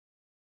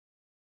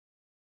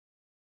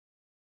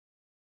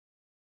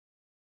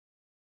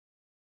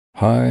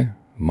Hi,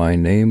 my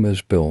name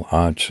is Bill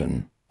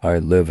Hodgson. I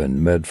live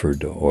in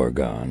Medford,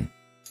 Oregon,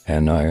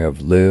 and I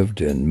have lived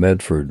in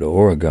Medford,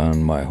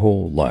 Oregon my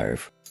whole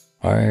life.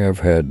 I have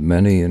had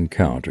many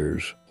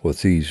encounters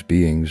with these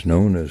beings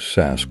known as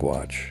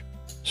Sasquatch.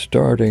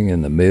 Starting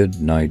in the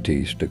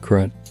mid-90s to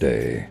current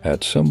day,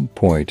 at some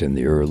point in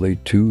the early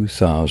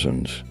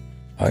 2000s,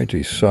 I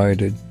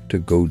decided to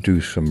go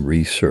do some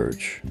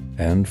research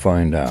and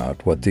find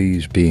out what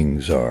these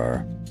beings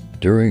are.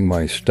 During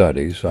my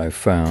studies, I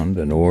found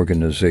an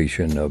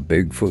organization of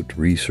Bigfoot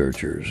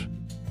researchers.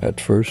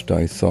 At first,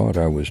 I thought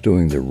I was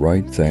doing the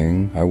right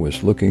thing. I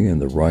was looking in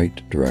the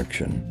right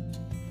direction.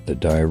 The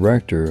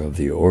director of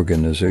the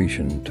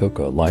organization took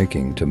a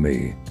liking to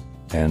me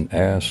and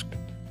asked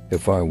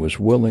if I was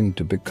willing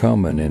to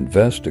become an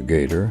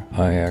investigator.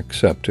 I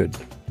accepted.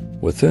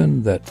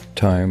 Within that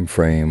time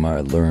frame,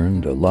 I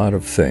learned a lot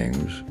of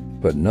things,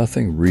 but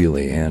nothing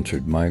really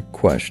answered my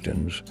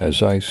questions.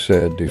 As I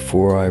said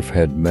before, I've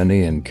had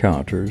many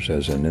encounters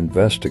as an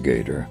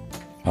investigator.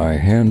 I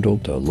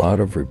handled a lot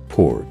of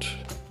reports,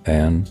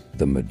 and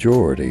the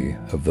majority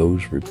of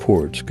those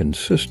reports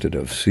consisted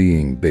of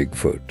seeing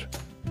Bigfoot,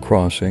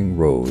 crossing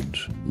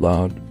roads,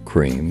 loud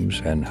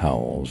screams and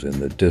howls in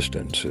the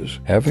distances,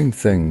 having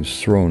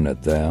things thrown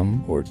at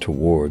them or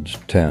towards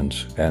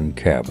tents and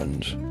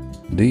cabins.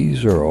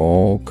 These are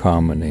all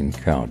common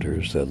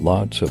encounters that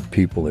lots of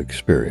people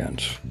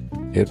experience.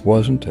 It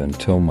wasn't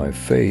until my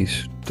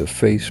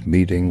face-to-face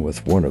meeting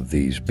with one of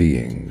these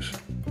beings.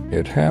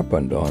 It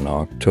happened on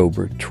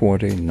October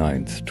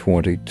 29th,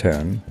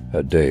 2010,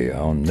 a day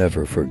I'll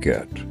never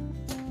forget.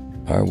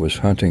 I was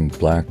hunting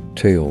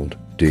black-tailed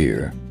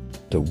deer.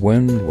 The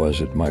wind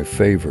was in my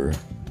favor,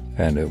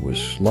 and it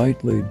was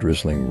slightly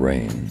drizzling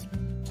rain.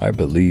 I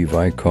believe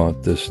I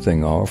caught this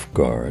thing off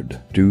guard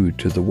due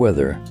to the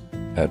weather.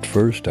 At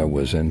first, I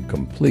was in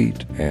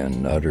complete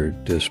and utter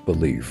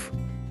disbelief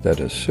that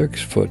a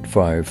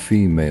 6'5"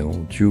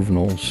 female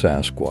juvenile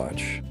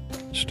Sasquatch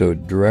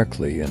stood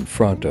directly in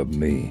front of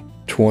me,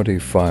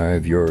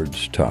 25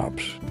 yards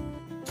tops.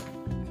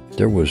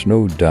 There was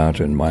no doubt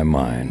in my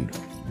mind.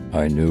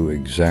 I knew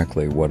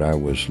exactly what I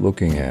was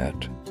looking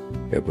at.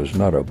 It was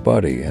not a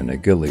buddy in a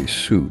ghillie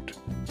suit.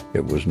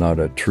 It was not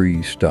a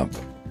tree stump.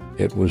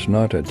 It was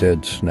not a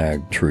dead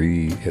snag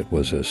tree. It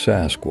was a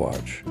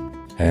Sasquatch.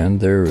 And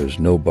there is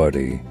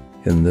nobody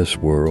in this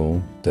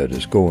world that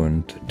is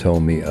going to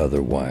tell me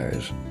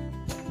otherwise.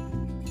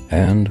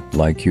 And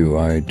like you,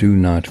 I do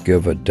not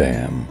give a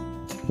damn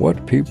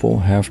what people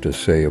have to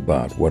say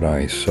about what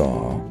I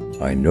saw.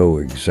 I know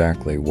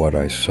exactly what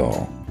I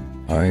saw.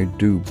 I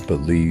do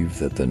believe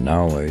that the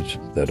knowledge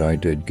that I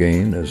did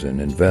gain as an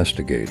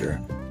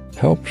investigator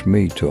helped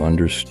me to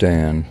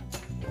understand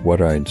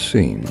what I'd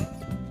seen.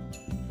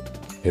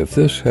 If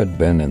this had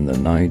been in the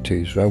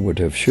 90s, I would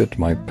have shit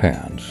my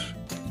pants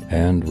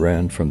and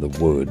ran from the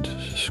woods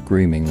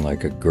screaming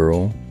like a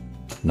girl,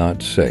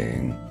 not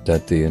saying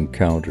that the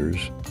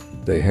encounters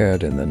they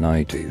had in the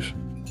 90s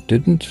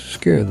didn't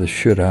scare the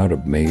shit out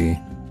of me.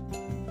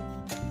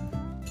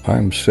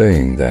 I'm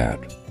saying that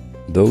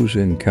those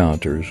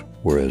encounters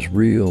were as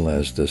real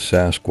as the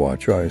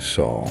Sasquatch I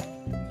saw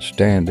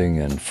standing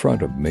in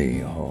front of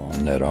me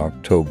on that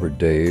October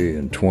day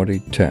in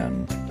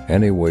 2010.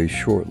 Anyway,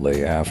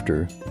 shortly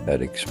after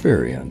that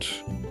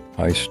experience,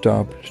 I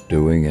stopped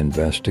doing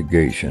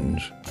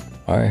investigations.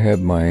 I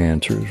had my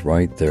answers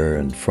right there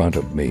in front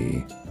of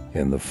me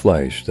in the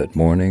flesh that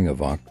morning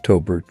of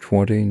October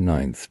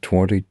 29th,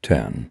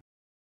 2010.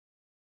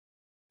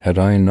 Had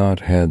I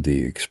not had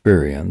the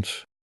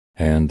experience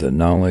and the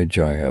knowledge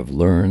I have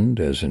learned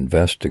as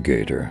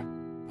investigator,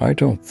 I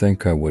don't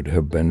think I would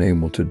have been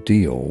able to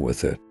deal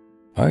with it.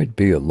 I'd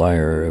be a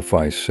liar if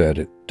I said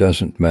it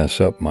doesn't mess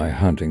up my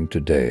hunting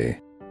today.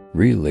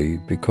 Really,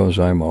 because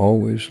I'm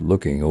always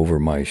looking over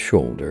my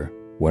shoulder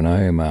when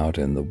I am out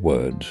in the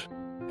woods,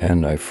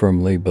 and I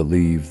firmly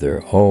believe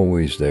they're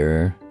always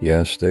there.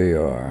 Yes, they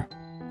are.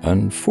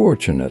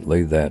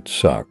 Unfortunately, that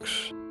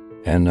sucks,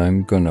 and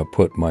I'm gonna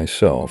put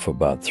myself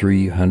about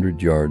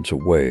 300 yards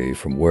away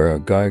from where a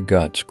guy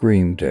got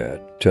screamed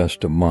at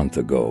just a month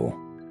ago.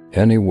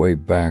 Anyway,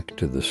 back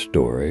to the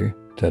story.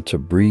 That's a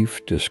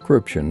brief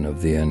description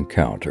of the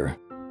encounter.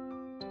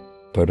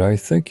 But I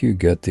think you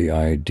get the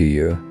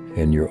idea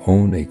in your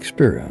own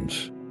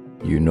experience.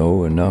 You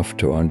know enough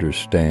to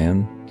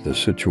understand the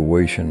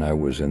situation I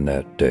was in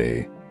that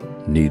day.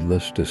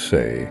 Needless to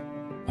say,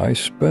 I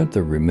spent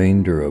the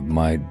remainder of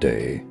my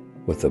day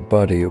with a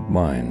buddy of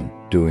mine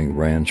doing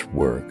ranch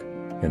work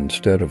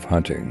instead of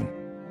hunting.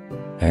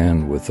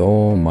 And with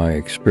all my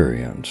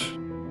experience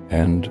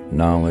and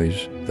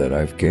knowledge that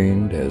I've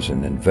gained as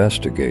an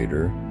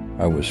investigator,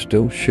 I was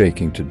still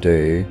shaking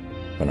today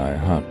when I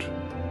hunt.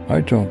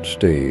 I don't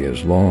stay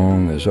as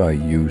long as I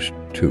used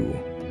to.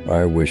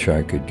 I wish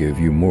I could give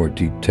you more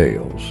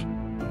details,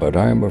 but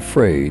I'm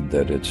afraid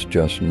that it's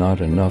just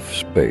not enough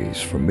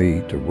space for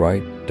me to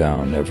write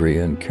down every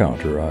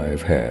encounter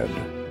I've had.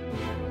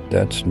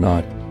 That's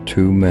not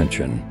to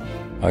mention,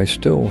 I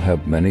still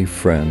have many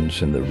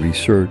friends in the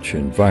research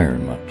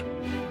environment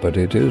but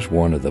it is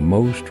one of the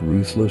most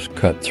ruthless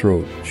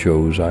cutthroat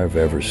shows I've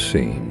ever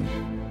seen,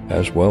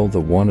 as well as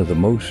one of the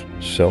most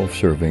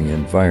self-serving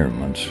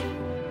environments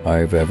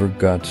I've ever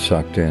got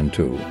sucked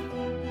into.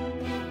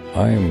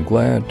 I am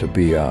glad to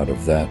be out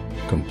of that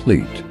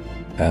complete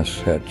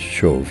asset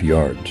show of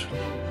yards.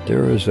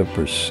 There is a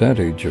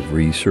percentage of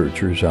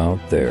researchers out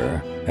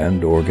there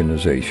and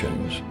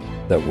organizations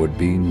that would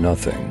be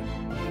nothing.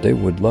 They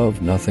would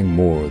love nothing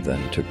more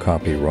than to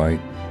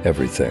copyright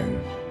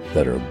everything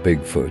that are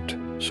Bigfoot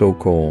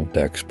so-called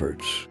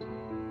experts.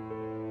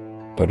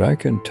 But I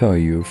can tell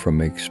you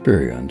from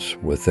experience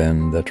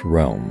within that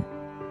realm,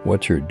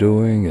 what you're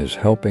doing is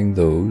helping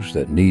those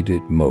that need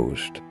it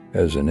most.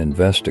 As an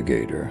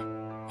investigator,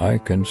 I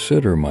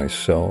consider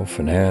myself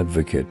an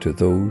advocate to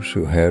those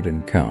who had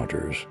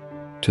encounters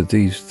to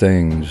these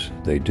things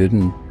they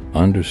didn't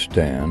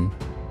understand,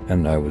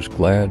 and I was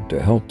glad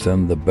to help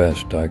them the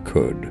best I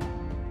could.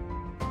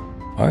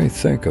 I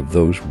think of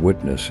those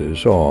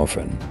witnesses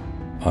often.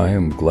 I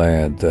am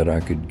glad that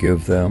I could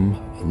give them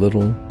a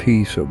little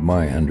piece of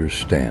my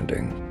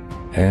understanding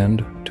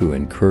and to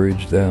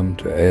encourage them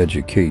to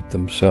educate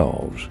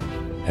themselves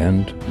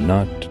and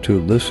not to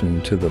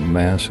listen to the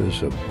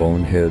masses of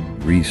bonehead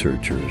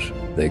researchers.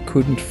 They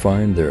couldn't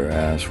find their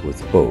ass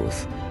with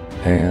both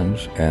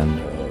hands and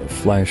a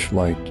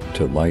flashlight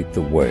to light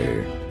the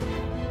way.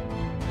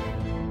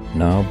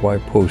 Now, by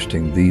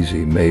posting these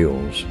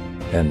emails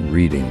and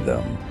reading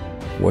them,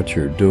 what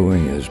you're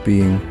doing is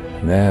being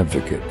an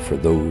advocate for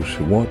those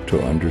who want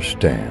to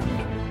understand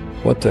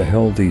what the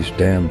hell these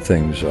damn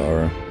things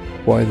are,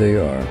 why they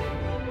are,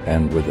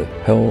 and where the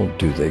hell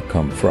do they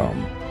come from,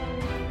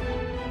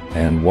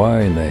 and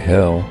why in the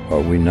hell are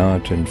we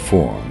not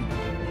informed.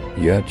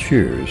 Yeah,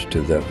 cheers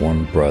to that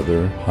one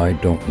brother. I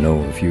don't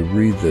know if you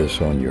read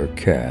this on your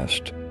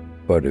cast,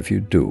 but if you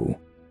do,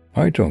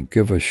 I don't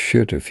give a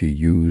shit if you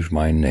use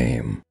my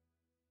name.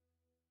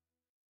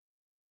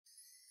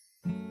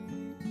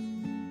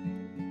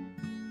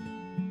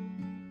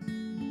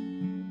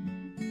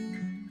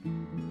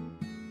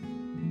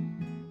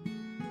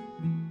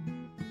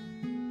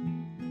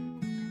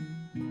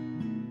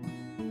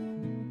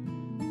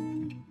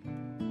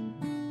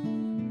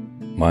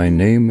 My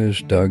name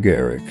is Doug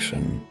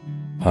Erickson.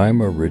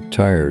 I'm a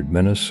retired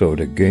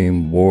Minnesota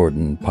game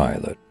warden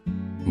pilot.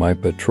 My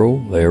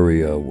patrol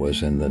area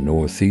was in the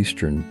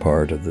northeastern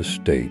part of the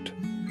state,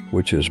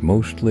 which is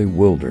mostly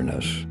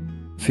wilderness.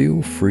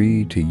 Feel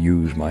free to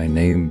use my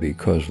name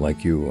because,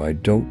 like you, I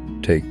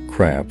don't take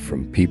crap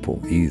from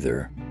people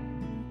either.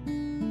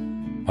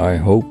 I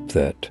hope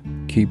that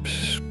keeps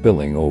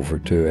spilling over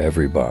to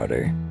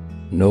everybody.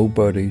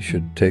 Nobody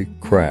should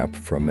take crap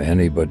from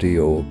anybody,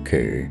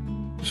 okay?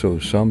 So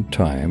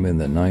sometime in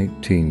the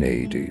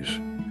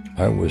 1980s,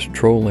 I was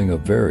trolling a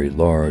very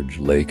large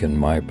lake in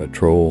my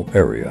patrol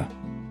area.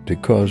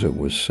 Because it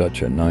was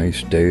such a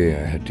nice day,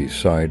 I had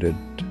decided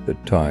to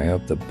tie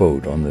up the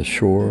boat on the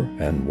shore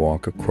and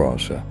walk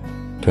across a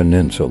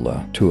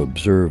peninsula to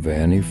observe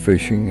any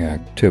fishing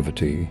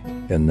activity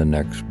in the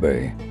next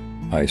bay.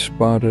 I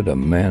spotted a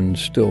man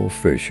still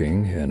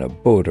fishing in a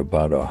boat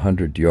about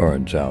 100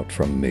 yards out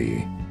from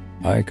me.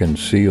 I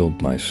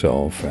concealed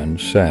myself and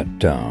sat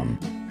down.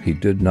 He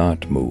did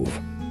not move.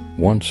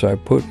 Once I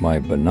put my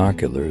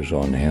binoculars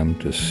on him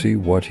to see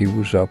what he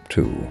was up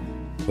to.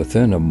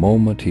 Within a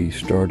moment he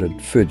started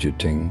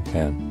fidgeting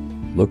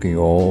and looking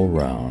all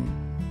round.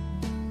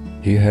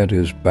 He had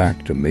his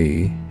back to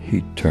me.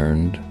 He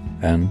turned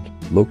and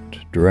looked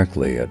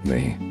directly at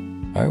me.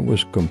 I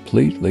was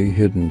completely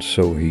hidden,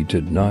 so he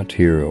did not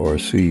hear or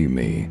see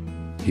me.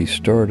 He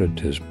started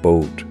his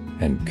boat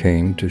and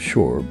came to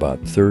shore about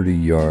 30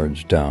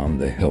 yards down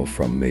the hill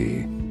from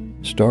me.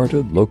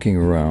 Started looking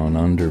around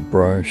under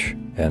brush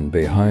and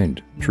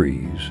behind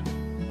trees.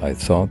 I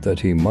thought that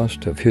he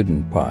must have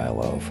hidden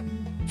pile of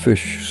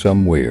fish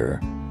somewhere.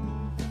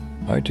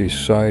 I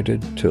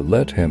decided to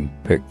let him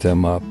pick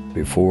them up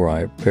before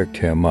I picked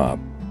him up.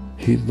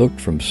 He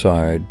looked from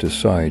side to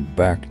side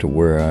back to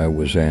where I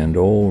was and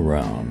all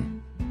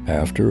round.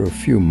 After a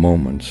few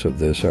moments of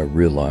this, I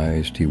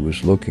realized he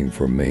was looking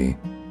for me.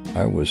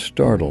 I was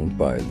startled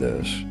by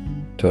this,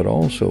 but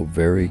also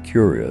very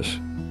curious.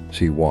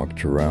 He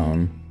walked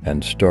around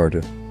and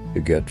started to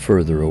get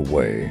further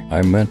away.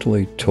 I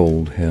mentally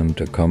told him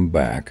to come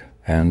back,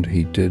 and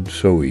he did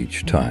so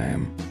each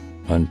time,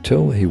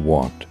 until he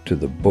walked to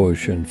the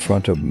bush in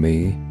front of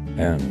me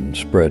and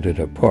spread it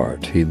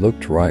apart. He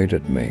looked right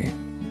at me.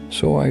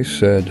 So I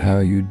said, "How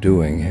you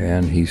doing?"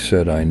 And he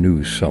said I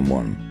knew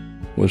someone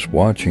was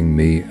watching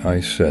me. I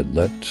said,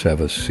 "Let's have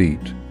a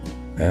seat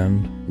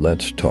and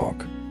let's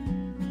talk."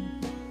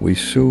 We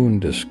soon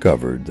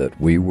discovered that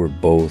we were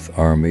both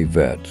Army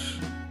vets,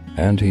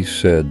 and he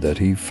said that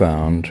he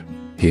found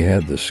he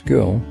had the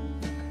skill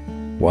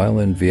while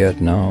in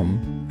Vietnam,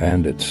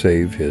 and it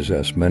saved his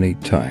ass many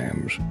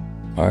times.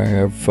 I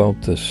have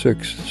felt the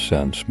sixth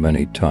sense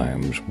many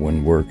times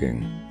when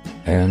working,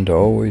 and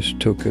always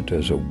took it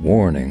as a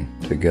warning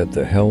to get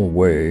the hell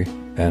away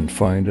and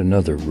find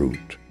another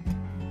route.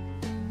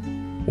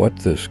 What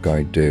this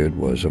guy did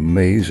was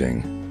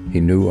amazing. He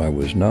knew I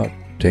was not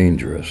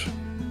dangerous.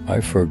 I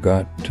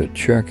forgot to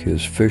check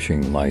his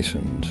fishing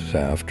license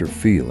after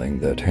feeling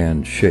that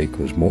handshake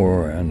was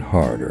more and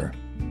harder.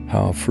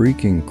 How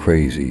freaking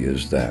crazy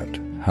is that?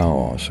 How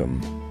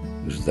awesome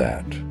is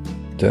that?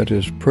 That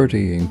is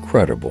pretty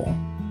incredible.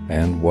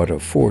 And what a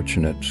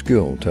fortunate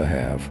skill to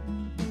have.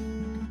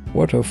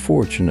 What a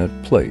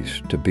fortunate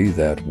place to be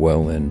that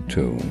well in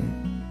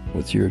tune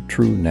with your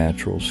true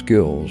natural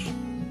skills.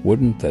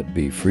 Wouldn't that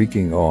be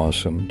freaking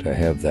awesome to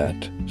have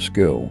that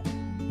skill?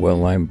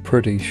 Well, I'm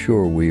pretty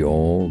sure we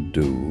all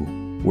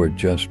do. We're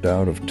just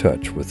out of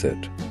touch with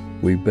it.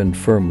 We've been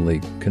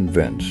firmly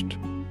convinced.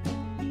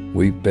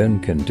 We've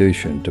been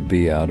conditioned to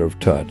be out of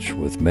touch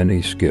with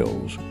many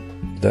skills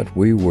that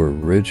we were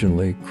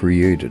originally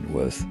created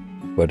with.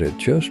 But it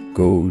just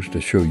goes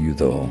to show you,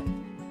 though,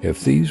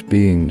 if these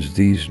beings,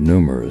 these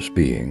numerous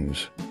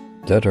beings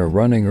that are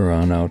running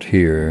around out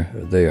here,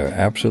 they are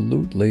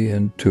absolutely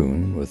in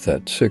tune with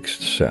that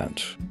sixth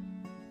sense.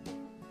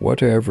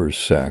 Whatever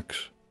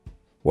sex,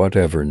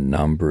 whatever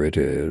number it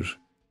is,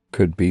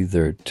 could be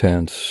their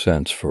 10th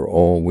sense for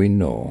all we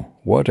know,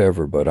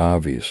 whatever, but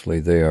obviously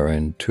they are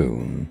in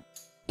tune.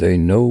 They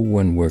know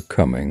when we're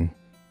coming,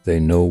 they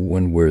know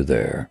when we're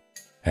there,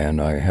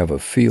 and I have a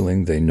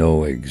feeling they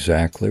know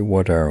exactly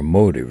what our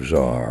motives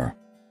are.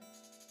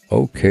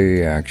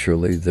 Okay,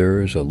 actually,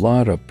 there's a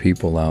lot of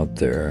people out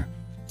there,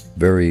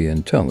 very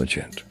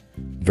intelligent,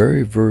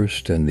 very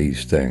versed in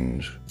these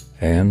things,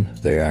 and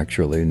they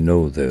actually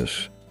know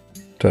this.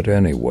 But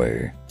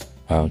anyway,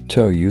 I'll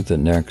tell you the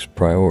next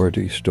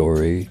priority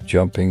story,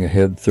 jumping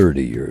ahead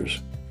 30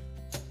 years.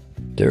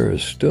 There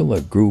is still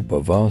a group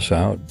of us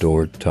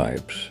outdoor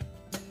types,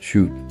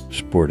 shoot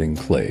sporting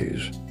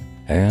clays,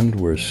 and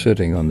we're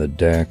sitting on the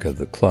deck of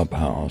the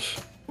clubhouse,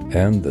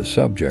 and the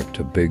subject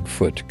of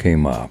Bigfoot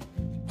came up.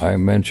 I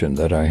mentioned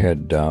that I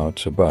had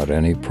doubts about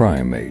any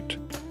primate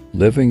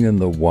living in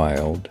the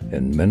wild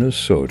in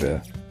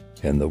Minnesota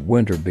in the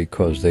winter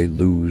because they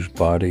lose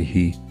body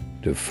heat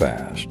too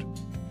fast,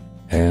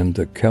 and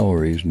the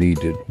calories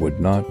needed would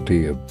not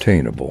be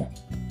obtainable.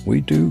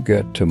 We do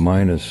get to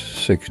minus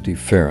 60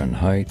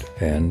 Fahrenheit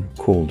and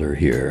colder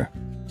here.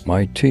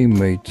 My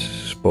teammates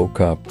spoke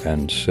up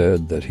and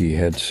said that he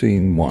had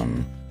seen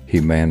one.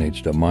 He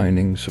managed a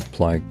mining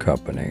supply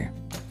company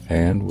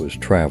and was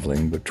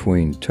traveling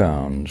between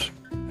towns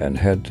and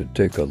had to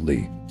take a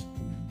leak.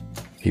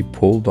 He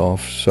pulled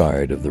off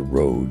side of the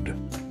road,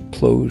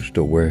 close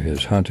to where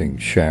his hunting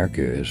shack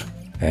is,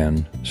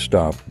 and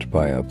stopped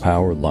by a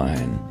power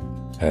line.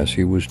 As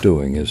he was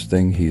doing his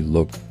thing, he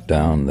looked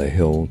down the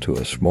hill to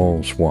a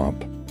small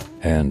swamp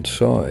and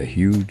saw a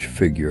huge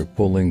figure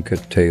pulling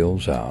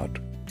cattails out.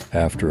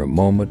 After a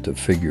moment, the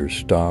figure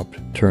stopped,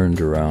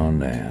 turned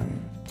around,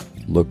 and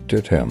looked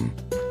at him.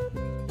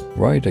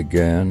 Right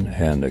again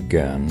and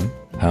again,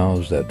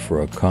 how's that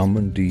for a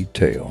common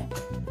detail?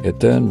 It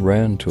then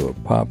ran to a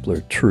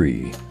poplar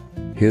tree,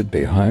 hid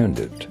behind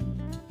it,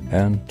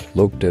 and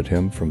looked at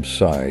him from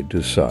side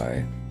to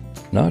side,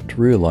 not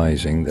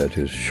realizing that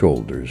his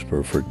shoulders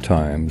were 4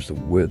 times the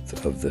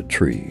width of the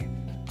tree.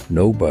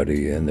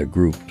 Nobody in the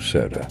group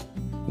said a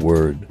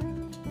word.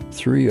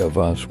 3 of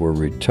us were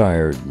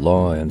retired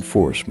law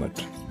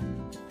enforcement.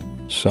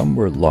 Some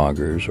were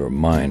loggers or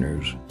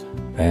miners,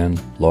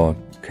 and log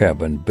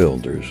cabin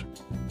builders,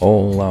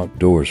 all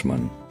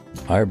outdoorsmen.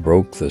 I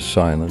broke the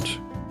silence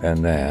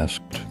and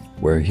asked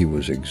where he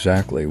was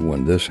exactly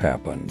when this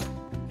happened.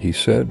 He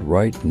said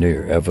right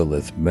near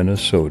Eveleth,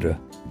 Minnesota,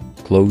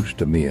 close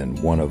to me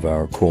in one of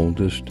our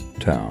coldest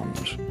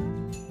towns.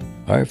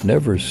 I've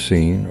never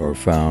seen or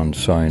found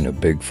sign of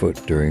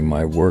Bigfoot during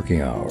my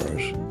working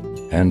hours,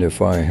 and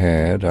if I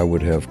had, I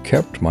would have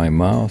kept my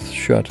mouth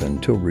shut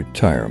until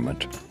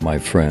retirement. My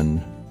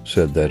friend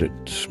said that it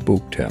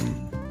spooked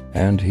him,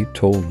 and he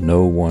told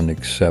no one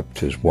except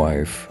his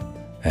wife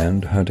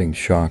and hunting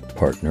shock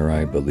partner,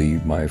 I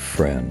believe my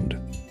friend.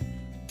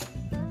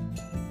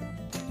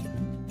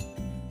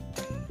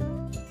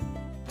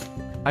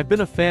 I've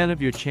been a fan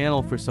of your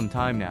channel for some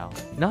time now.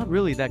 Not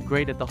really that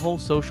great at the whole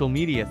social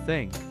media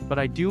thing, but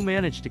I do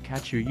manage to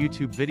catch your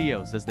YouTube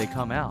videos as they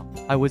come out.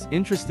 I was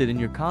interested in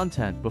your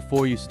content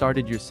before you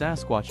started your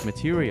Sasquatch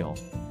material.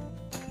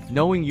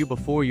 Knowing you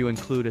before you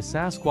include a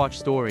Sasquatch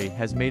story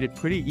has made it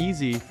pretty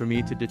easy for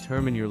me to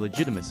determine your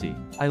legitimacy.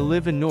 I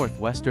live in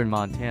northwestern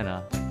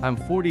Montana. I'm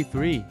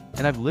 43,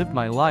 and I've lived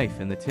my life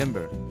in the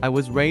timber. I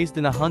was raised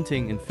in a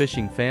hunting and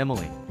fishing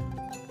family.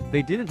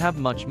 They didn't have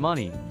much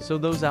money, so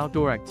those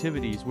outdoor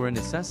activities were a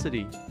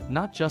necessity,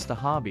 not just a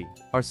hobby.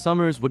 Our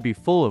summers would be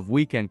full of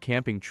weekend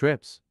camping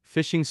trips,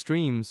 fishing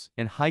streams,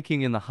 and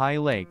hiking in the high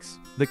lakes.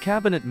 The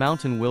Cabinet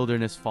Mountain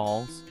Wilderness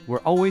Falls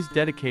were always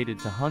dedicated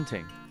to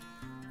hunting.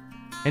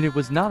 And it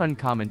was not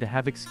uncommon to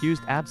have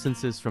excused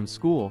absences from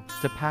school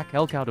to pack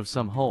elk out of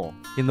some hole.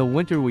 In the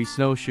winter we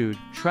snowshoed,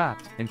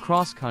 trapped, and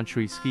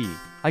cross-country skied.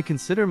 I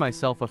consider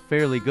myself a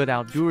fairly good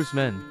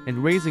outdoorsman,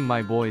 and raising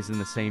my boys in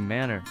the same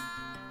manner.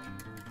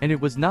 And it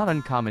was not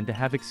uncommon to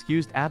have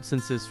excused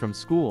absences from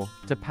school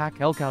to pack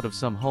elk out of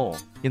some hole.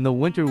 In the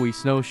winter we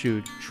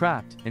snowshoed,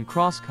 trapped, and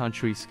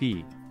cross-country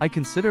skied. I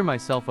consider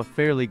myself a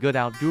fairly good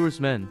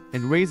outdoorsman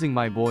and raising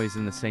my boys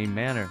in the same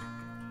manner.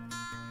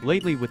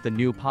 Lately, with the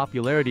new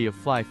popularity of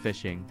fly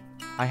fishing,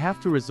 I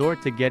have to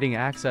resort to getting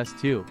access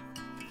to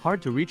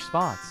hard to reach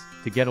spots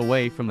to get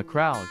away from the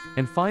crowd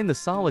and find the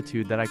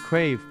solitude that I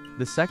crave.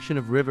 The section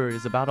of river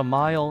is about 1.5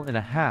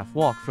 miles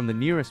walk from the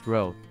nearest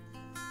road.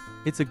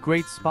 It's a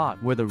great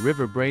spot where the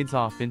river braids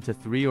off into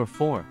 3 or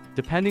 4,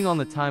 depending on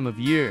the time of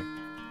year.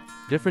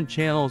 Different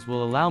channels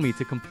will allow me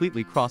to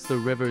completely cross the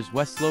rivers.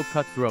 West Slope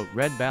cutthroat,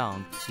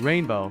 redbound,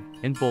 rainbow,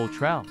 and bull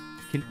trout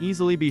can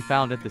easily be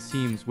found at the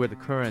seams where the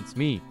currents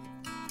meet.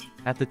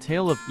 At the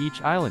tail of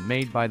each island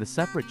made by the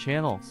separate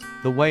channels,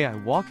 the way I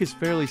walk is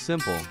fairly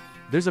simple.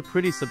 There's a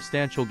pretty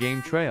substantial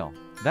game trail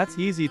that's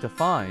easy to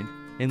find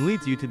and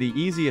leads you to the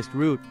easiest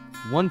route.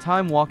 One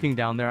time walking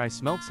down there, I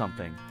smelt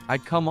something.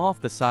 I'd come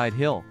off the side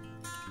hill,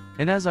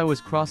 and as I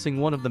was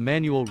crossing one of the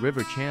manual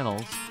river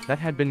channels that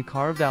had been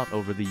carved out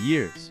over the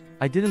years,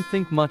 I didn't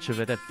think much of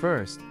it at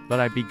first, but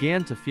I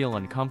began to feel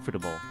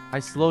uncomfortable. I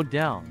slowed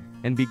down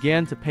and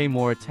began to pay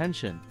more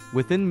attention.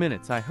 Within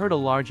minutes, I heard a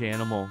large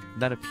animal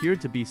that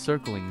appeared to be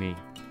circling me.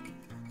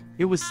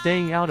 It was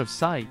staying out of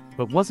sight,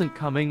 but wasn't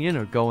coming in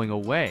or going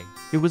away.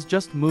 It was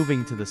just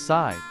moving to the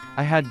side.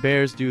 I had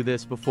bears do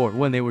this before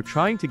when they were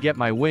trying to get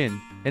my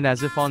wind, and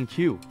as if on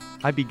cue,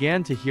 I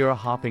began to hear a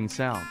hopping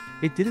sound.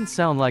 It didn't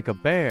sound like a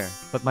bear,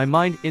 but my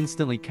mind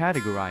instantly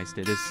categorized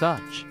it as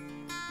such.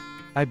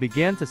 I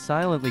began to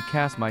silently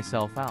cast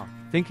myself out,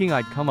 thinking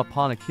I'd come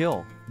upon a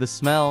kill. The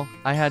smell,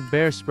 I had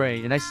bear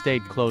spray and I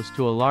stayed close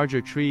to a larger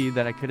tree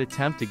that I could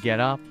attempt to get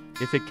up,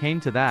 if it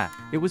came to that.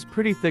 It was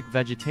pretty thick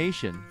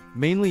vegetation,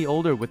 mainly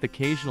older with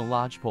occasional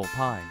lodgepole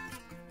pine.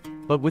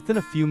 But within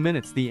a few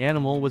minutes the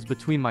animal was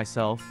between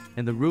myself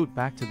and the route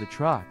back to the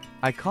truck.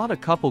 I caught a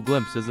couple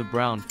glimpses of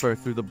brown fur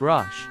through the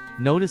brush,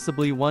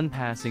 noticeably one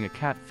passing a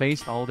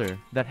cat-faced alder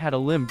that had a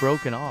limb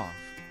broken off.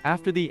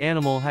 After the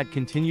animal had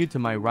continued to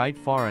my right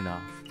far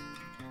enough,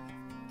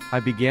 I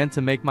began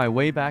to make my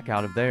way back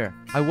out of there.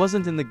 I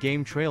wasn't in the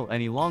game trail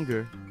any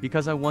longer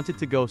because I wanted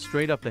to go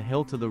straight up the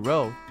hill to the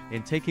road,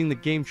 and taking the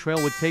game trail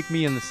would take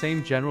me in the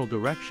same general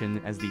direction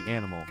as the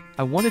animal.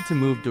 I wanted to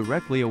move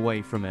directly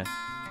away from it.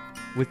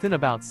 Within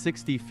about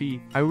 60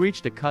 feet, I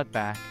reached a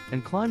cutback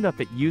and climbed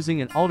up it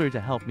using an alder to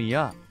help me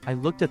up. I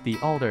looked at the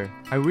alder.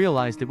 I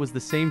realized it was the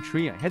same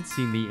tree I had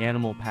seen the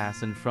animal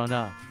pass in front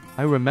of.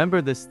 I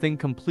remember this thing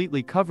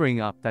completely covering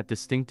up that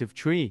distinctive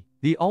tree.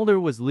 The alder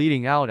was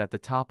leading out at the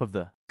top of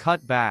the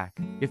cutback.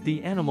 If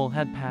the animal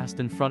had passed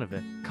in front of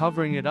it,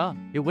 covering it up,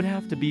 it would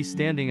have to be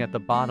standing at the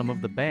bottom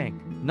of the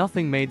bank.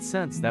 Nothing made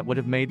sense that would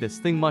have made this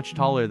thing much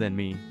taller than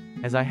me,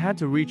 as I had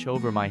to reach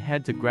over my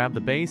head to grab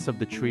the base of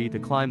the tree to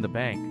climb the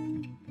bank.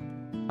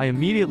 I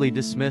immediately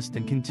dismissed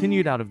and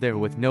continued out of there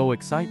with no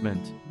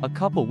excitement. A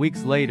couple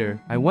weeks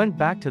later, I went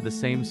back to the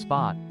same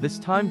spot, this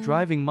time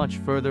driving much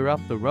further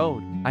up the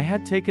road. I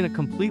had taken a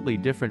completely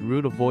different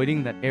route,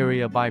 avoiding that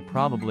area by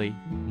probably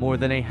more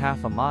than a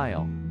half a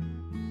mile.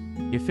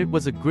 If it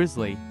was a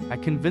grizzly, I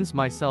convinced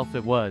myself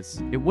it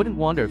wouldn't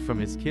wander from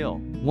his kill.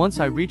 Once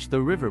I reached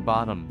the river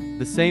bottom,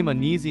 the same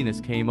uneasiness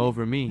came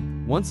over me.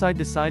 Once I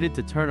decided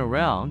to turn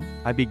around,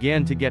 I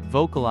began to get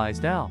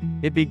vocalized out.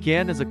 It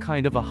began as a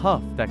kind of a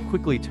huff that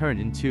quickly turned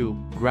into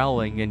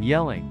growling and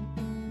yelling.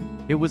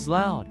 It was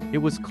loud, it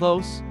was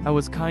close, I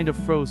was kind of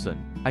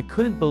frozen. I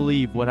couldn't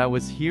believe what I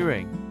was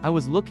hearing. I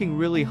was looking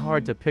really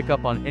hard to pick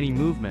up on any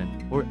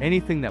movement or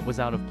anything that was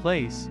out of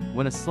place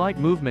when a slight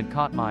movement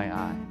caught my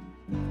eye.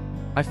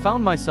 I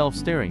found myself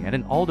staring at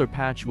an alder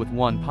patch with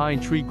one pine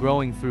tree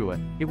growing through it.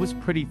 It was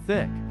pretty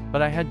thick,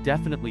 but I had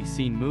definitely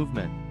seen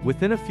movement.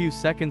 Within a few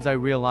seconds I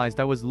realized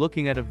I was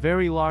looking at a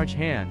very large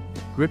hand,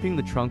 gripping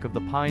the trunk of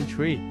the pine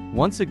tree.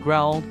 Once it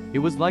growled, it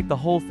was like the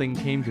whole thing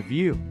came to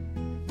view.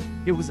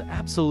 It was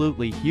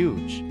absolutely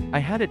huge.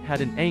 It had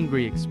an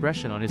angry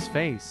expression on his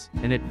face,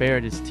 and it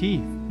bared his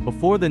teeth.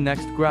 Before the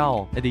next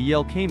growl, a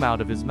yell came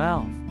out of his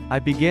mouth. I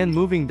began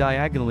moving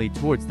diagonally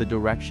towards the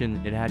direction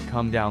it had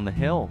come down the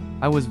hill.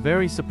 I was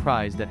very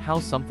surprised at how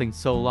something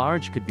so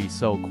large could be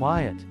so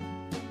quiet.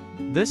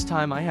 This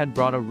time I had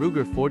brought a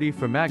Ruger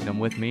 44 Magnum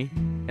with me,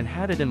 and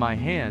had it in my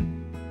hand.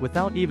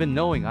 Without even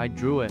knowing I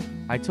drew it,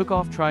 I took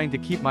off trying to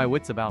keep my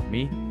wits about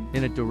me,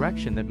 in a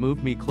direction that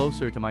moved me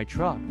closer to my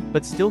truck,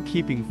 but still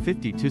keeping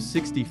 50 to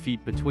 60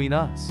 feet between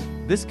us.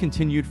 This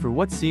continued for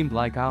what seemed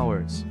like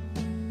hours.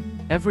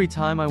 Every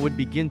time I would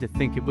begin to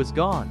think it was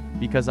gone,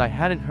 because I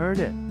hadn't heard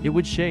it, it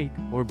would shake,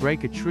 or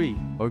break a tree,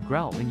 or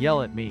growl and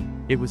yell at me.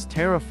 It was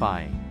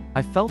terrifying.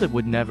 I felt it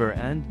would never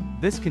end.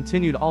 This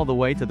continued all the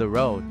way to the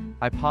road.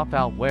 I popped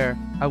out where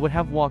I would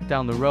have walked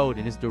down the road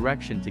in his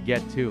direction to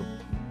get to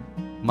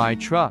my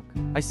truck.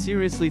 I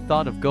seriously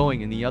thought of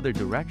going in the other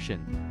direction,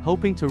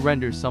 hoping to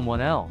render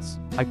someone else.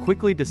 I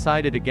quickly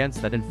decided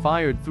against that and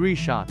fired 3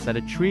 shots at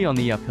a tree on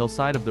the uphill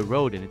side of the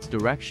road in its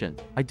direction.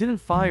 I didn't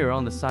fire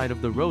on the side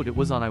of the road it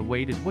was on. I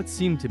waited what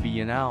seemed to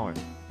be an hour.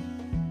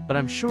 but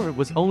I'm sure it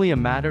was only a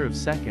matter of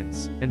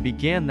seconds, and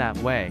began that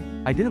way.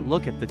 I didn't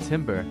look at the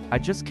timber, I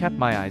just kept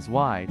my eyes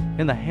wide,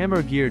 and the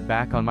hammer geared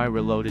back on my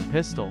reloaded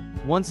pistol.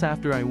 Once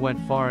after I went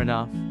far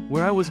enough,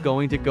 where I was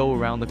going to go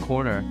around the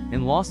corner,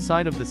 and lost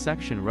sight of the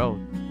section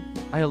road.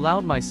 I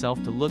allowed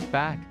myself to look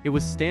back. It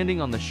was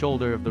standing on the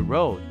shoulder of the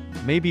road,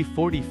 maybe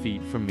 40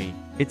 feet from me.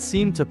 It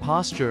seemed to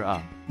posture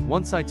up.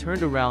 Once I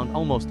turned around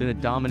almost in a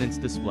dominance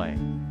display.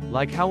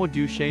 Like how a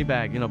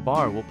douchebag in a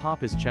bar will pop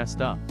his chest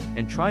up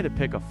and try to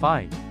pick a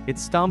fight. It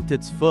stomped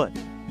its foot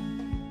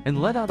and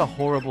let out a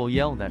horrible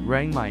yell that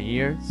rang my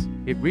ears.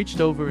 It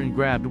reached over and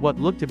grabbed what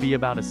looked to be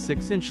about a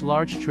 6-inch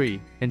large tree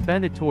and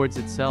bent it towards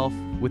itself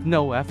with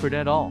no effort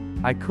at all.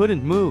 I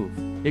couldn't move.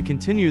 It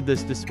continued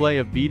this display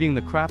of beating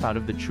the crap out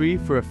of the tree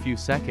for a few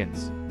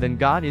seconds, then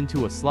got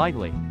into a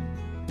slightly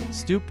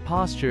stooped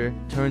posture,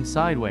 turned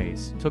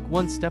sideways, took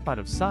one step out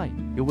of sight.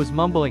 It was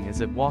mumbling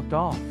as it walked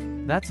off.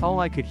 That's all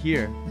I could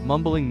hear,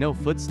 mumbling, no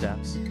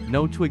footsteps,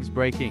 no twigs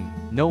breaking,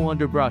 no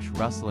underbrush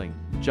rustling,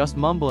 just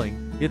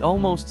mumbling. It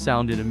almost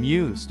sounded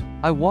amused.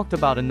 I walked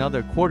about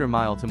another quarter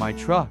mile to my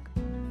truck,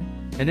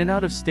 and an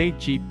out-of-state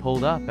Jeep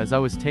pulled up as I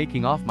was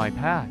taking off my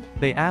pack.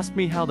 They asked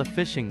me how the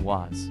fishing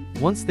was.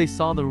 Once they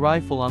saw the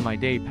rifle on my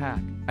day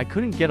pack, I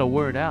couldn't get a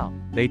word out.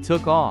 They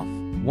took off.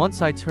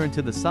 Once I turned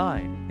to the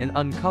side and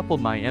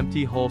uncoupled my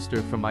empty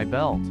holster from my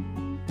belt.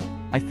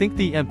 I think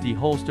the empty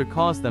holster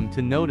caused them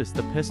to notice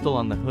the pistol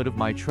on the hood of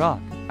my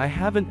truck. I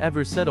haven't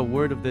ever said a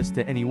word of this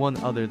to anyone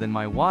other than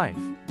my wife.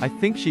 I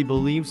think she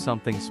believes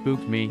something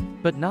spooked me,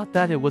 but not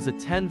that it was a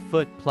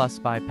 10-foot-plus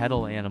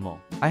bipedal animal.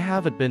 I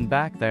haven't been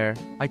back there.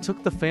 I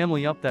took the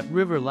family up that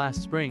river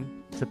last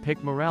spring to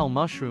pick morel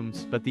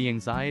mushrooms, but the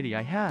anxiety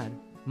I had,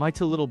 my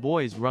 2 little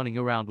boys running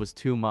around, was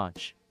too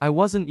much. I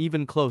wasn't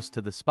even close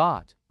to the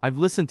spot. I've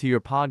listened to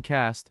your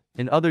podcast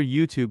and other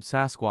YouTube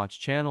Sasquatch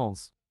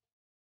channels,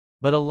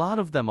 but a lot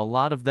of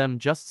them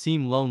just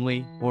seem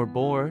lonely or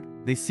bored.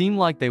 They seem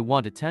like they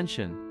want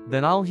attention.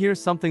 Then I'll hear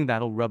something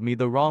that'll rub me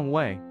the wrong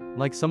way,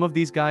 like some of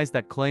these guys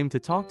that claim to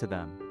talk to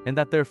them, and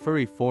that they're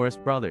furry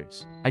forest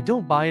brothers. I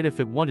don't buy it. If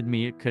it wanted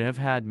me, it could have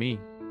had me.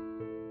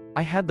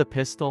 I had the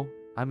pistol.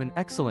 I'm an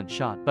excellent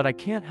shot, but I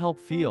can't help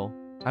feel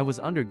I was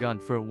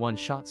undergunned for a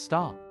one-shot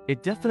stop.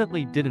 It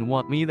definitely didn't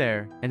want me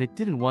there, and it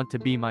didn't want to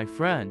be my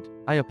friend.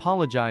 I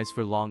apologize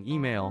for long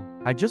email.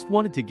 I just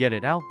wanted to get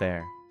it out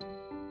there.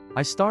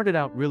 I started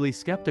out really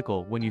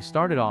skeptical when you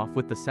started off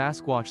with the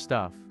Sasquatch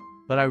stuff,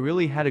 but I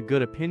really had a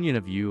good opinion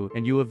of you,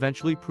 and you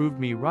eventually proved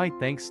me right.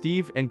 Thanks,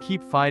 Steve, and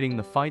keep fighting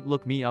the fight.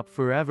 Look me up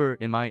forever.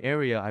 In my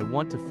area, I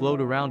want to float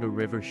around a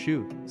river,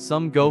 shoot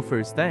some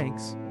gophers.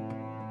 Thanks.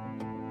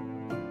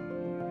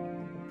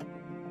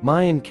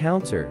 My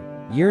encounter,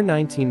 year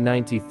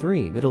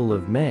 1993, middle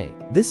of May.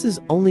 This is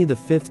only the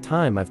 5th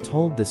time I've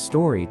told this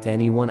story to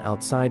anyone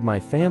outside my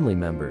family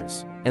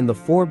members, and the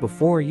 4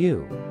 before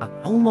you.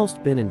 I've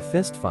almost been in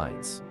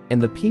fistfights,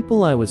 and the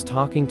people I was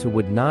talking to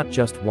would not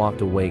just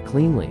walked away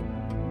cleanly.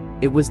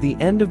 It was the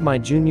end of my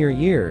junior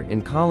year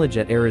in college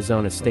at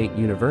Arizona State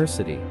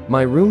University.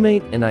 My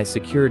roommate and I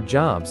secured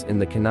jobs in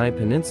the Kenai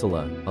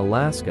Peninsula,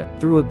 Alaska,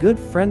 through a good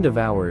friend of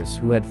ours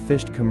who had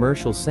fished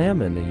commercial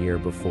salmon a year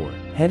before,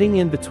 heading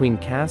in between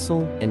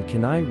Castle and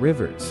Kenai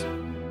rivers.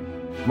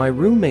 My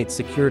roommate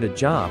secured a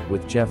job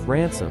with Jeff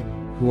Ransom,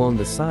 who owned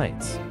the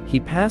sites. He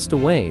passed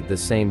away the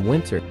same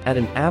winter at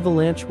an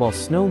avalanche while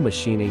snow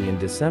machining in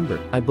December.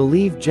 I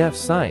believe Jeff's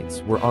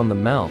sites were on the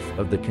mouth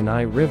of the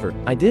Kenai River.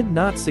 I did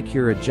not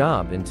secure a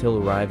job until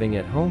arriving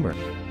at Homer.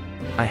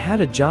 I had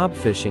a job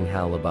fishing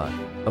halibut,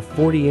 a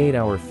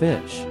 48-hour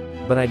fish,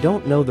 but I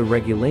don't know the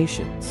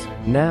regulations.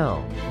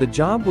 Now, the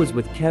job was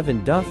with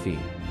Kevin Duffy,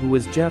 who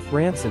was Jeff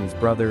Ransom's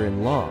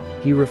brother-in-law.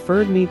 He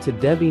referred me to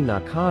Debbie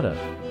Nakata,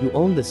 who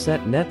owned the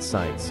set net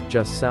sites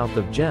just south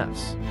of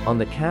Jeff's, on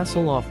the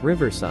Castle off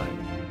Riverside.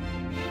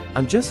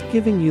 I'm just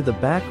giving you the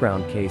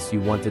background case you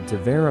wanted to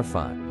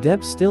verify.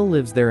 Deb still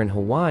lives there in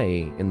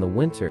Hawaii in the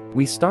winter.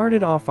 We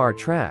started off our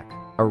track,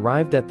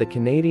 arrived at the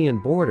Canadian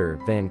border,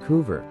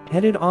 Vancouver,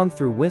 headed on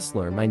through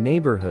Whistler, my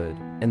neighborhood,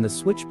 and the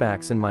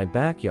switchbacks in my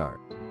backyard.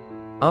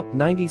 Up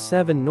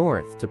 97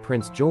 north to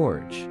Prince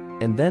George,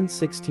 and then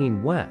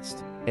 16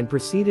 west, and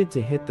proceeded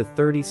to hit the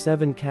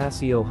 37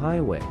 Casio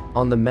Highway.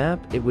 On the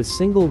map, it was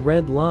single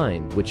red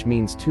line, which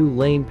means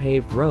 2-lane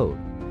paved road.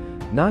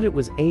 Not it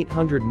was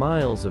 800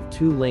 miles of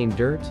 2-lane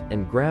dirt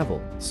and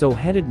gravel. So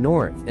headed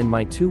north in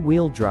my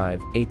 2-wheel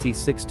drive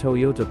 86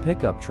 Toyota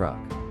pickup truck,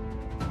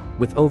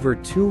 with over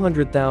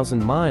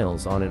 200,000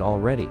 miles on it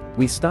already.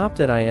 We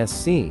stopped at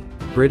ISC,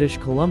 British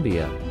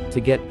Columbia, to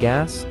get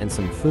gas and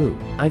some food.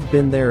 I've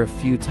been there a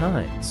few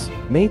times.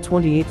 May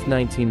 28,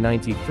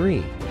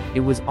 1993. It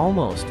was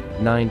almost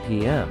 9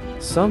 p.m.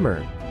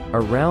 Summer,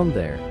 around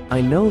there. I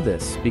know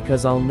this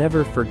because I'll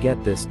never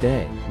forget this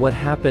day. What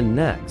happened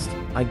next?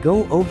 I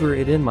go over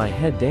it in my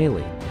head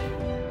daily.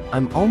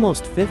 I'm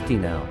almost 50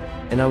 now,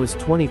 and I was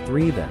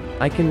 23 then.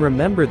 I can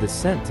remember the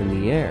scent in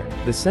the air,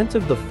 the scent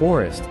of the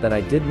forest that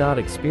I did not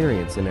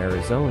experience in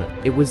Arizona.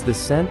 It was the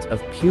scent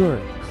of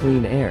pure,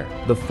 clean air,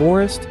 the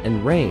forest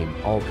and rain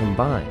all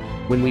combined.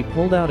 When we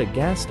pulled out at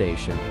gas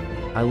station,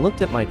 I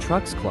looked at my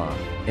truck's clock,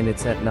 and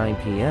it's at 9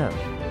 p.m.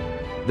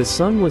 The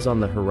sun was on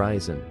the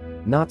horizon,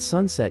 not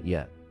sunset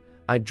yet.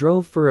 I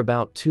drove for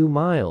about 2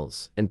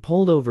 miles and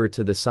pulled over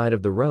to the side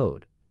of the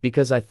road,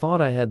 because I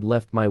thought I had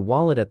left my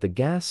wallet at the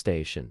gas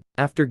station.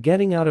 After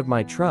getting out of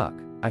my truck,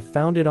 I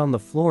found it on the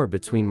floor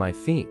between my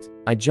feet.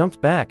 I jumped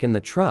back in the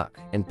truck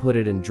and put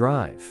it in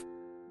drive.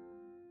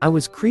 I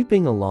was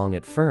creeping along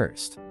at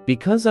first,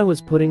 because I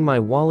was putting my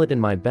wallet in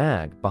my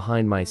bag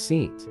behind my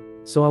seat,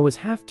 so I was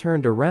half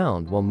turned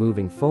around while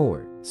moving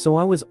forward. So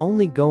I was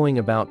only going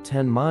about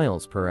 10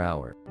 miles per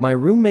hour. My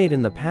roommate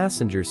in the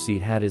passenger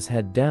seat had his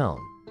head down,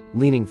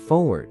 leaning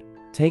forward,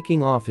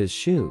 taking off his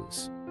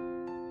shoes.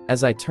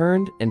 As I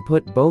turned and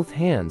put both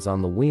hands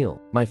on the wheel,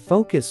 my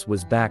focus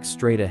was back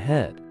straight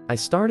ahead. I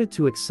started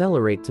to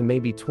accelerate to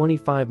maybe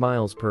 25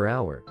 miles per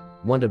hour,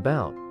 went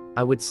about,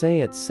 I would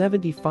say at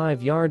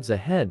 75 yards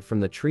ahead from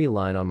the tree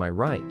line on my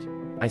right.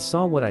 I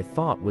saw what I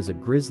thought was a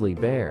grizzly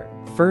bear.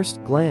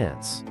 First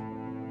glance.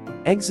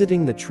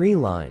 Exiting the tree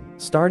line,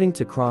 starting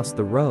to cross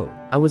the road.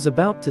 I was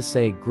about to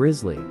say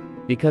grizzly,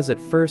 because at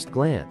first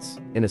glance,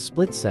 in a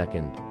split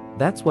second,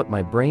 that's what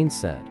my brain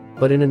said.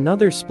 But in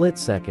another split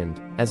second,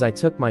 as I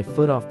took my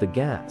foot off the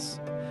gas,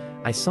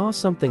 I saw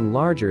something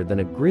larger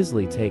than a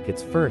grizzly take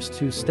its first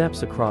 2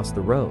 steps across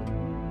the road.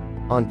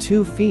 On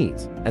 2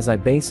 feet, as I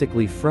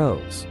basically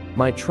froze,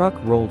 my truck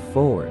rolled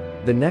forward.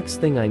 The next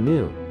thing I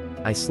knew,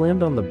 I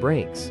slammed on the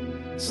brakes,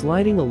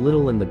 sliding a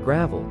little in the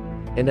gravel,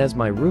 and as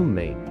my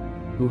roommate,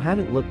 who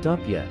hadn't looked up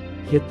yet,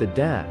 hit the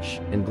dash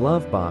and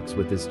glove box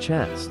with his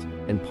chest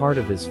and part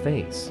of his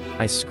face,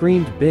 I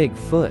screamed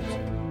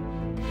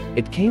Bigfoot.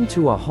 It came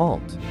to a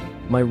halt.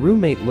 My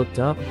roommate looked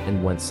up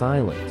and went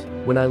silent.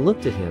 When I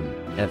looked at him,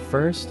 at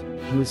first,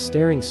 he was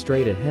staring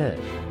straight ahead,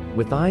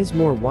 with eyes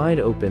more wide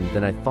open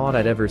than I thought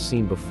I'd ever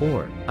seen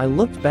before. I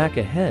looked back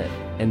ahead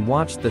and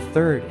watched the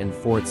 3rd and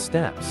 4th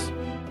steps.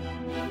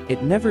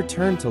 It never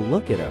turned to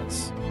look at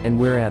us, and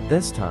we're at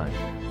this time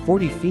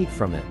 40 feet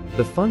from it.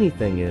 The funny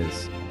thing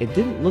is, it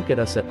didn't look at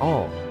us at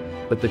all,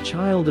 but the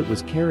child it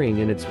was carrying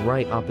in its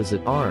right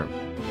opposite arm,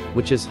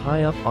 which is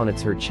high up on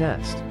her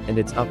chest, and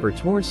its upper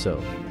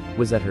torso,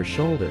 was at her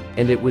shoulder,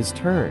 and it was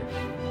turned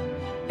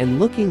and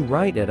looking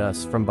right at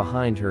us from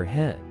behind her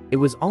head. It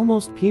was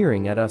almost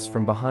peering at us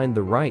from behind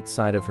the right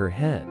side of her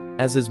head.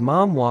 As his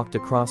mom walked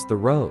across the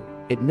road,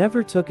 it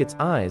never took its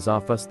eyes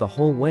off us the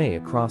whole way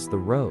across the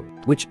road,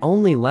 which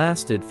only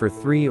lasted for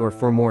 3 or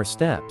 4 more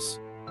steps.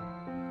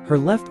 Her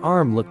left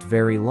arm looked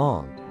very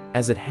long,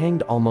 as it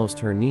hanged almost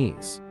her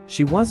knees.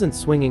 She wasn't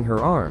swinging her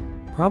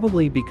arm,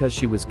 probably because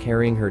she was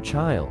carrying her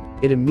child.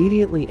 It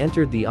immediately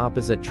entered the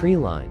opposite tree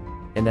line,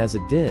 and as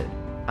it did,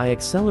 I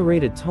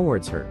accelerated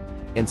towards her,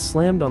 and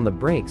slammed on the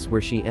brakes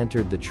where she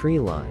entered the tree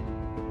line.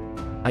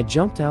 I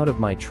jumped out of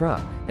my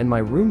truck, and my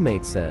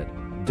roommate said,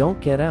 "Don't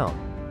get out.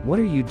 What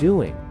are you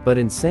doing?" But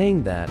in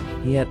saying that,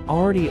 he had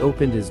already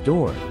opened his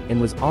door,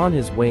 and was on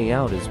his way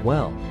out as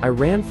well. I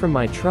ran from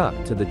my truck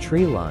to the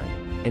tree line,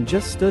 and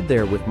just stood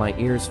there with my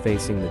ears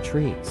facing the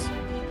trees.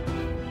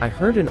 I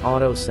heard an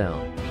auto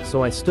sound,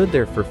 so I stood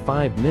there for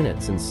 5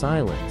 minutes in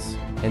silence,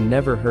 and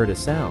never heard a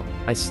sound.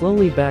 I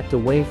slowly backed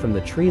away from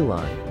the tree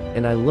line,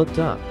 and I looked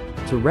up,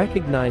 to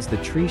recognize the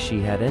tree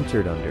she had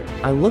entered under.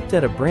 I looked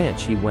at a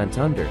branch he went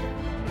under,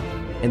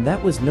 and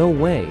that was no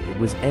way it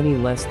was any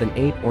less than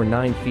 8 or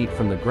 9 feet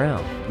from the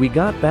ground. We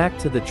got back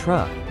to the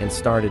truck and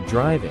started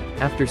driving.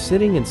 After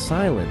sitting in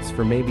silence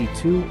for maybe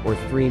 2 or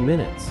 3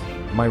 minutes,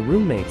 my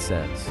roommate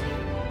says,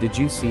 "Did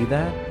you see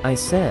that?" I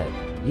said,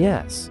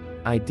 "Yes,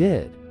 I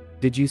did.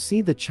 Did you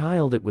see the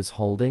child it was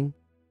holding?"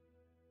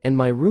 And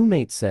my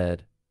roommate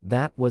said,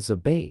 "That was a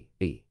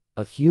baby,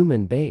 a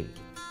human baby."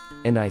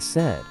 And I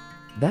said,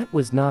 "That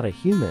was not a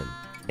human."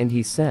 And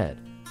he said,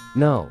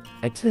 "No,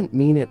 I didn't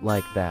mean it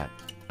like that.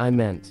 I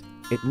meant,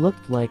 it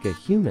looked like a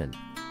human."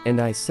 And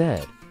I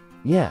said,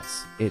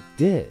 "Yes, it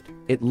did.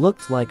 It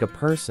looked like a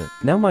person."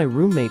 Now my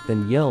roommate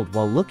then yelled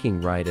while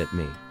looking right at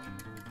me,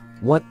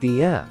 "What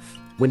the F?"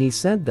 When he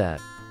said that,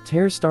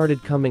 tears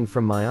started coming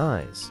from my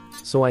eyes.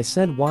 So I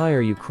said, "Why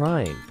are you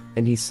crying?"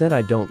 And he said,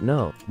 "I don't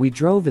know." We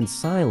drove in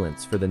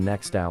silence for the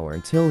next hour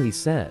until he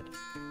said,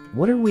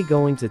 "What are we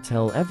going to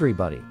tell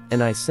everybody?"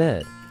 And I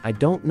said, "I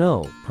don't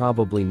know,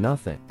 probably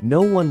nothing.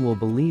 No one will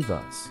believe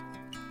us.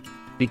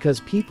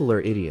 Because people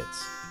are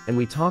idiots." And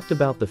we talked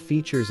about the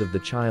features of the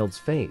child's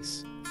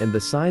face, and the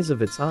size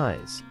of its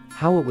eyes,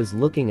 how it was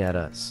looking at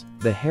us,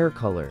 the hair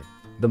color,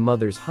 the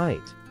mother's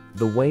height,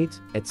 the weight,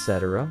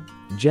 etc.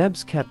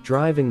 Jebs kept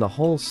driving the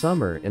whole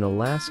summer in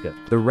Alaska.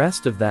 The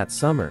rest of that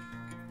summer,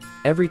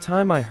 every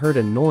time I heard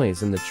a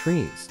noise in the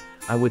trees,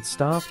 I would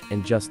stop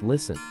and just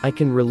listen. I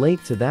can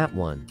relate to that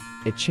one.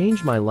 It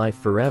changed my life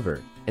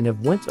forever, and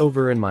have went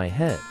over in my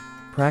head,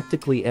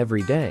 practically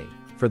every day,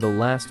 for the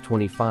last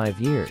 25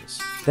 years.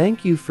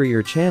 Thank you for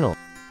your channel.